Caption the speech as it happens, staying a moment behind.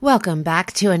Welcome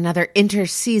back to another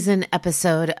interseason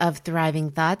episode of Thriving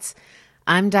Thoughts.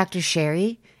 I'm Dr.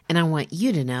 Sherry, and I want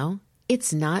you to know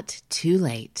it's not too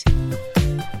late.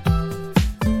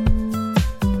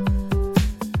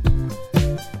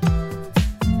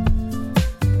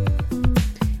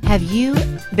 Have you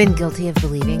been guilty of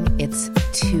believing it's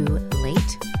too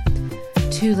late?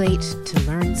 Too late to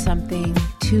learn something,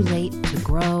 too late to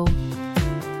grow,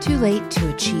 too late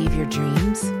to achieve your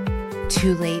dreams,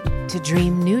 too late to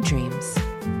dream new dreams,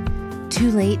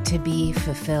 too late to be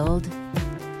fulfilled,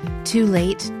 too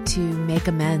late to make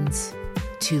amends,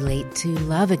 too late to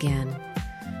love again,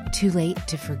 too late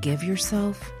to forgive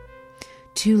yourself,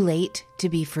 too late to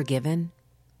be forgiven,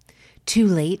 too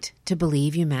late to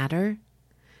believe you matter,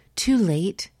 too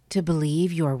late to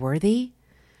believe you are worthy,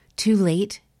 too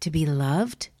late to be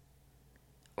loved,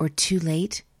 or too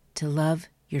late to love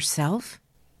yourself?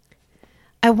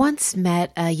 I once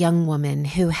met a young woman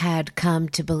who had come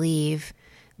to believe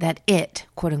that it,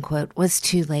 quote unquote, was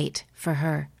too late for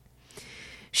her.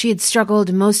 She had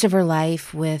struggled most of her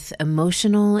life with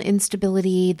emotional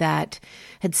instability that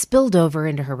had spilled over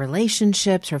into her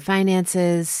relationships, her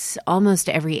finances, almost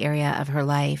every area of her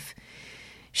life.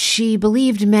 She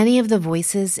believed many of the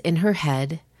voices in her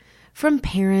head, from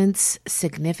parents,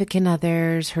 significant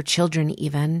others, her children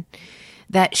even,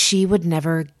 that she would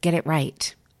never get it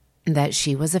right, that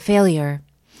she was a failure.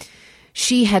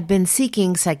 She had been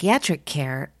seeking psychiatric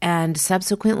care and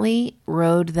subsequently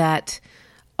rode that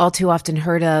all too often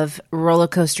heard of roller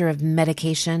coaster of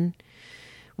medication,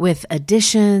 with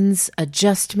additions,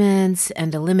 adjustments,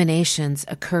 and eliminations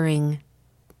occurring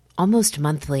almost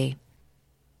monthly.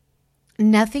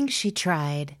 Nothing she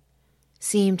tried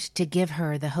seemed to give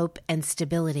her the hope and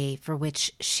stability for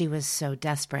which she was so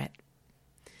desperate.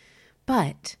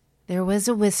 But there was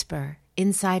a whisper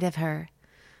inside of her,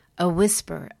 a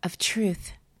whisper of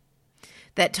truth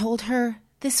that told her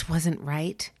this wasn't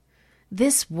right.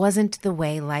 This wasn't the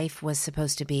way life was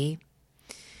supposed to be.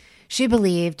 She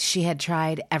believed she had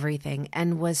tried everything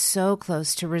and was so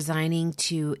close to resigning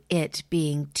to it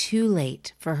being too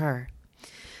late for her,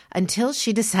 until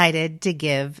she decided to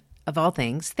give, of all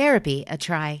things, therapy a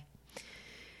try.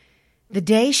 The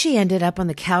day she ended up on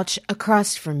the couch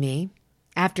across from me,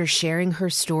 after sharing her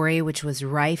story, which was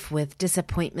rife with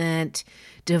disappointment,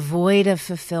 devoid of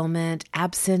fulfillment,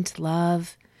 absent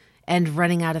love, and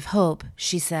running out of hope,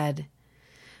 she said,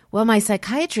 "Well, my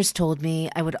psychiatrist told me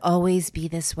I would always be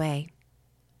this way."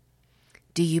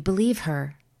 "Do you believe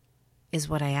her?" is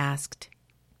what I asked.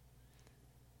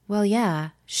 "Well, yeah,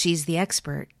 she's the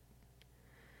expert."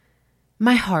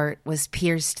 My heart was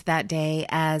pierced that day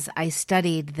as I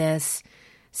studied this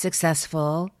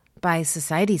successful, by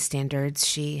society standards.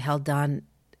 She held on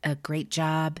a great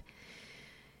job.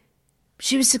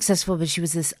 She was successful, but she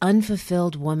was this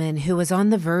unfulfilled woman who was on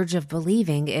the verge of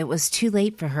believing it was too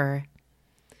late for her,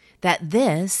 that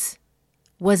this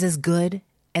was as good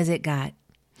as it got,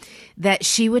 that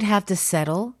she would have to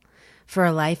settle for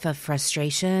a life of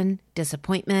frustration,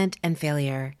 disappointment, and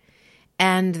failure,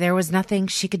 and there was nothing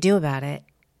she could do about it,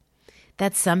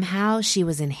 that somehow she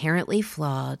was inherently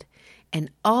flawed, and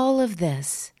all of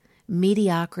this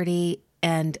mediocrity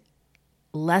and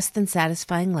less than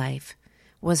satisfying life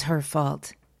was her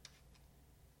fault.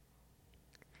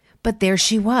 But there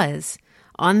she was,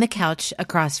 on the couch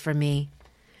across from me,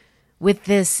 with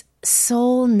this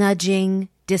soul-nudging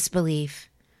disbelief,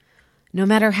 no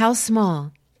matter how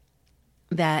small,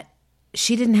 that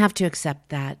she didn't have to accept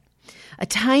that. A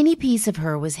tiny piece of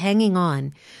her was hanging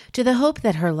on to the hope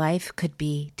that her life could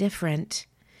be different.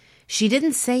 She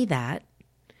didn't say that,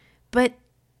 but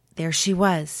there she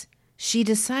was. She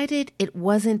decided it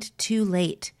wasn't too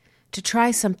late to try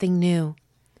something new.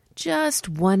 Just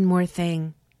one more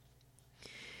thing.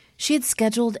 She had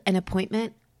scheduled an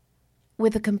appointment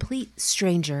with a complete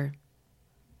stranger,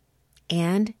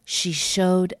 and she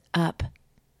showed up.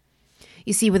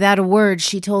 You see, without a word,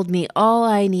 she told me all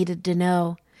I needed to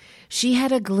know. She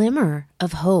had a glimmer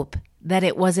of hope that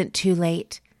it wasn't too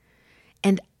late,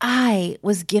 and I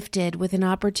was gifted with an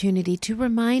opportunity to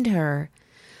remind her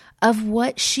of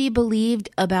what she believed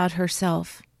about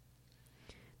herself,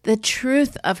 the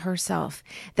truth of herself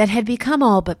that had become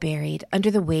all but buried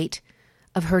under the weight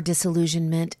of her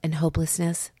disillusionment and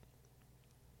hopelessness.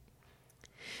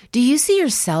 Do you see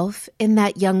yourself in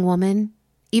that young woman,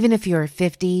 even if you're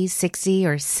 50, 60,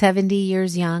 or 70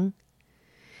 years young?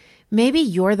 Maybe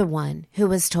you're the one who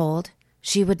was told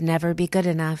she would never be good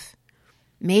enough.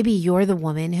 Maybe you're the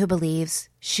woman who believes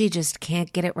she just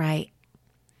can't get it right.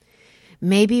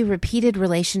 Maybe repeated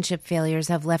relationship failures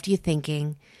have left you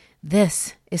thinking,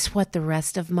 this is what the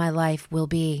rest of my life will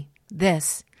be.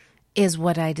 This is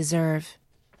what I deserve.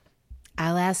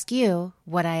 I'll ask you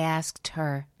what I asked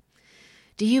her.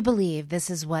 Do you believe this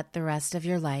is what the rest of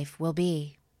your life will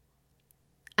be?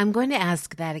 I'm going to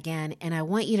ask that again, and I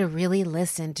want you to really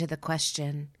listen to the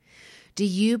question. Do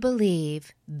you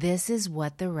believe this is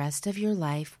what the rest of your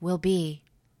life will be?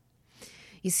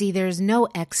 You see, there's no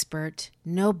expert,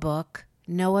 no book,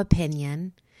 no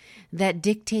opinion that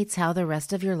dictates how the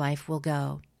rest of your life will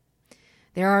go.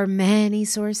 There are many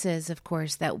sources, of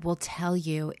course, that will tell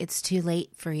you it's too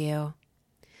late for you.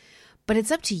 But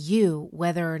it's up to you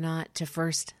whether or not to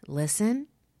first listen,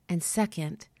 and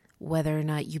second, whether or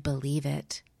not you believe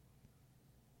it.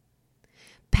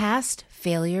 Past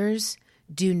failures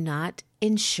do not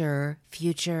ensure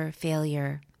future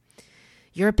failure.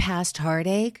 Your past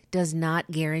heartache does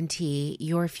not guarantee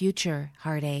your future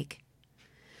heartache.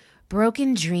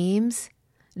 Broken dreams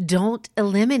don't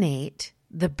eliminate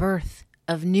the birth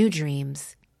of new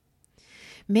dreams.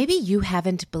 Maybe you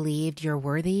haven't believed you're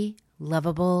worthy,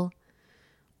 lovable,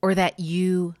 or that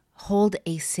you hold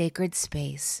a sacred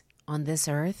space on this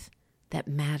earth that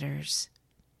matters.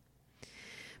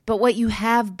 But what you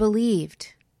have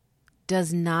believed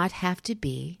does not have to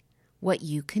be what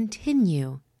you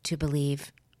continue to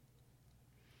believe.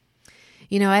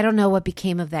 You know, I don't know what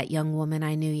became of that young woman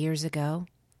I knew years ago.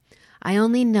 I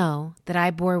only know that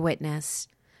I bore witness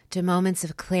to moments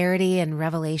of clarity and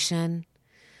revelation,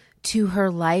 to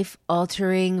her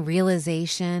life-altering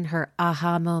realization, her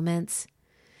aha moments,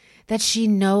 that she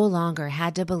no longer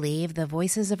had to believe the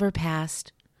voices of her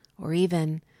past or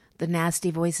even the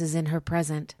nasty voices in her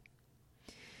present.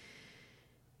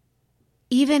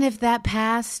 Even if that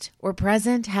past or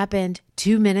present happened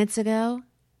 2 minutes ago,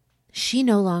 she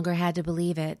no longer had to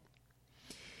believe it.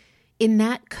 In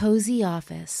that cozy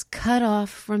office, cut off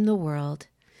from the world,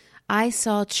 I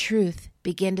saw truth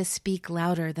begin to speak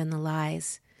louder than the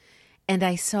lies, and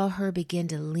I saw her begin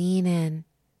to lean in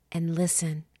and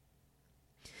listen.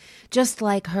 Just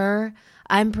like her,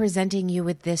 I'm presenting you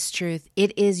with this truth.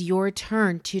 It is your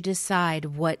turn to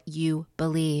decide what you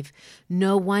believe.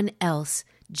 No one else,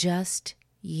 just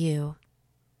you.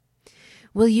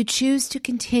 Will you choose to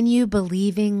continue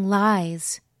believing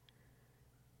lies?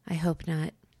 I hope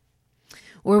not.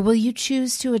 Or will you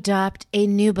choose to adopt a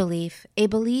new belief, a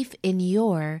belief in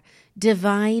your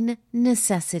divine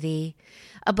necessity,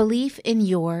 a belief in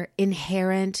your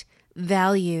inherent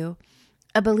value,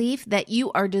 a belief that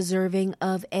you are deserving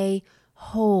of a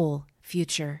whole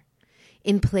future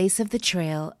in place of the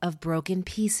trail of broken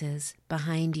pieces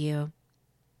behind you?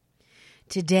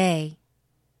 Today,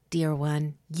 dear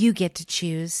one, you get to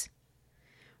choose.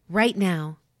 Right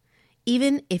now,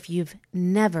 even if you've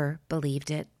never believed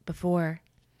it before.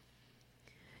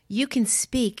 You can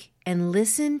speak and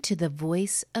listen to the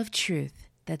voice of truth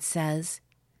that says,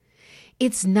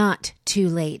 it's not too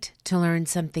late to learn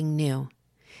something new.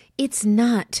 It's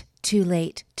not too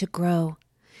late to grow.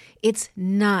 It's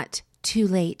not too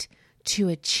late to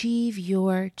achieve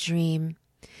your dream.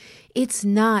 It's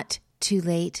not too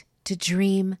late to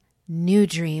dream new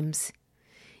dreams.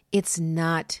 It's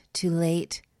not too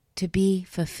late to be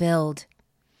fulfilled.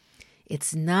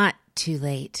 It's not too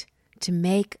late to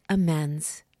make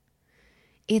amends.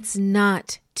 It's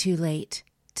not too late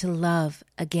to love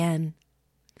again.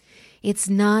 It's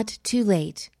not too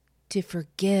late to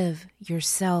forgive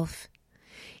yourself.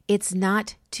 It's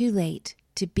not too late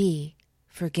to be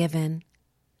forgiven.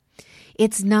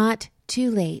 It's not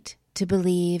too late to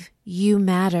believe you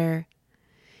matter.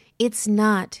 It's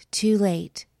not too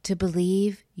late to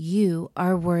believe you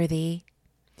are worthy.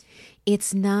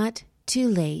 It's not too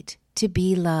late to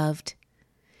be loved.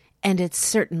 And it's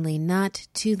certainly not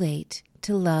too late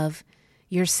to love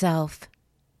yourself.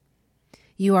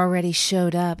 You already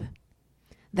showed up.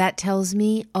 That tells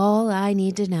me all I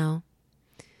need to know.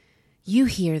 You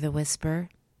hear the whisper.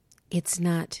 It's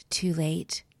not too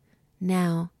late.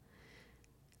 Now,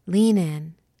 lean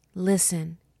in,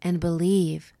 listen, and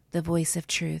believe the voice of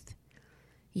truth.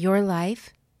 Your life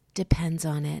depends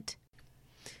on it.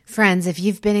 Friends, if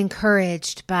you've been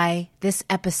encouraged by this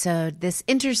episode, this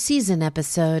interseason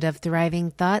episode of Thriving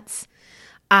Thoughts,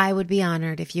 I would be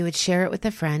honored if you would share it with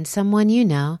a friend, someone you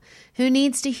know, who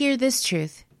needs to hear this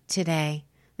truth today,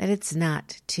 that it's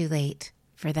not too late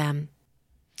for them.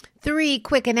 3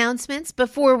 quick announcements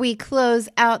before we close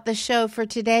out the show for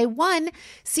today. 1,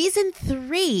 Season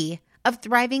 3 of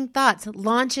Thriving Thoughts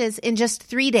launches in just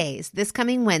 3 days, this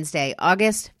coming Wednesday,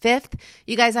 August 5th.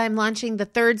 You guys, I'm launching the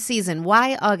 3rd season.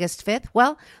 Why August 5th?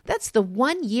 Well, that's the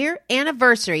 1-year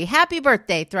anniversary. Happy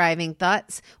birthday, Thriving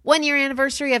Thoughts. 1-year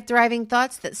anniversary of Thriving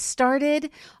Thoughts that started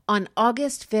on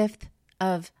August 5th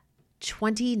of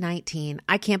 2019.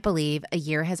 I can't believe a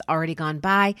year has already gone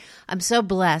by. I'm so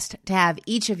blessed to have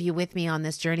each of you with me on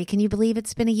this journey. Can you believe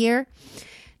it's been a year?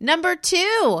 Number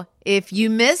 2, if you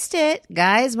missed it,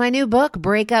 guys, my new book,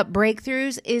 Breakup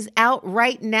Breakthroughs, is out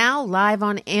right now, live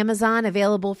on Amazon,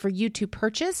 available for you to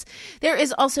purchase. There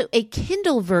is also a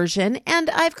Kindle version, and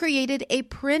I've created a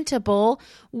printable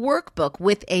workbook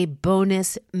with a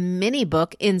bonus mini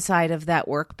book inside of that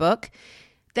workbook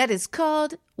that is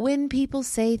called When People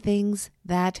Say Things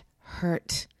That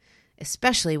Hurt,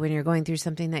 especially when you're going through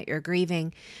something that you're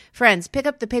grieving. Friends, pick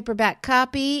up the paperback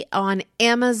copy on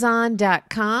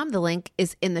Amazon.com. The link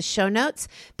is in the show notes.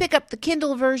 Pick up the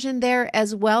Kindle version there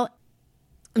as well.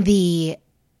 The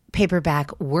paperback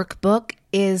workbook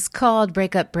is called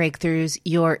Breakup Breakthroughs,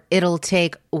 Your It'll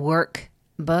Take Workbook.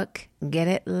 Get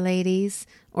it, ladies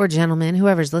or gentlemen,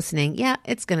 whoever's listening? Yeah,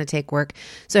 it's going to take work.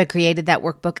 So I created that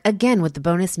workbook again with the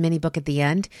bonus mini book at the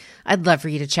end. I'd love for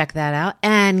you to check that out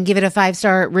and give it a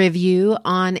 5-star review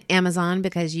on Amazon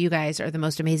because you guys are the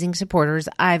most amazing supporters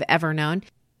I've ever known.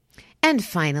 And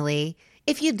finally,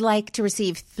 if you'd like to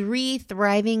receive 3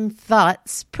 thriving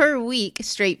thoughts per week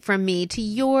straight from me to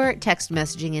your text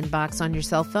messaging inbox on your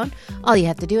cell phone, all you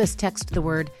have to do is text the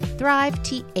word THRIVE,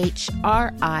 THRIVE,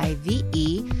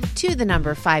 to the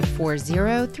number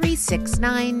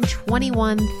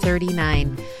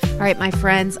 540-369-2139. All right, my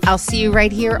friends, I'll see you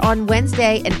right here on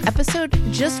Wednesday, an episode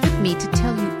just with me to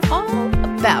tell you all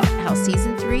about how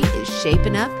season 3 is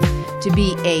shaping up to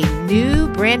be a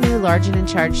brand new Large and in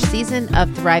Charge season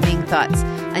of Thriving Thoughts.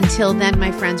 Until then,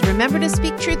 my friends, remember to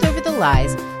speak truth over the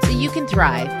lies so you can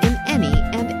thrive in any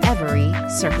and every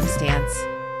circumstance.